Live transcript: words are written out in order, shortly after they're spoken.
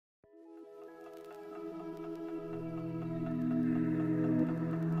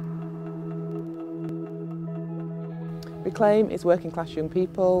we claim is working class young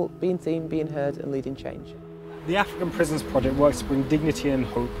people being seen, being heard and leading change. The African Prisons Project works to bring dignity and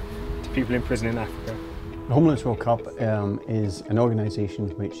hope to people in prison in Africa. The Homeless World Cup is an organisation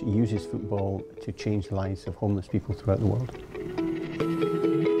which uses football to change the lives of homeless people throughout the world.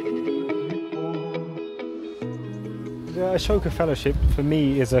 The Ashoka Fellowship for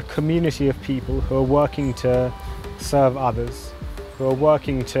me is a community of people who are working to serve others, who are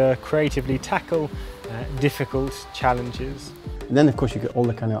working to creatively tackle difficult challenges. And then of course you get all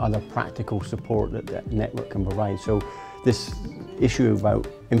the kind of other practical support that the network can provide. So this issue about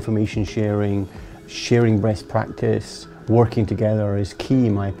information sharing, sharing best practice, working together is key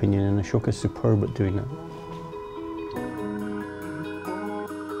in my opinion, and Ashoka is superb at doing that.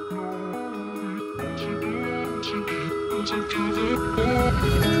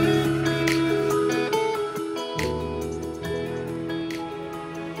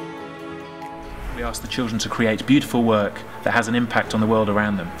 We ask the children to create beautiful work that has an impact on the world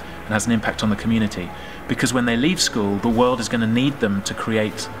around them and has an impact on the community, because when they leave school the world is going to need them to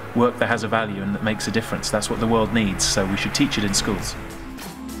create work that has a value and that makes a difference. That's what the world needs, so we should teach it in schools.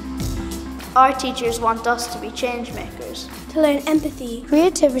 Our teachers want us to be change makers. To learn empathy,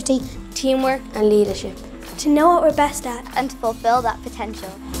 creativity, teamwork and leadership. to know what we're best at and to fulfill that potential.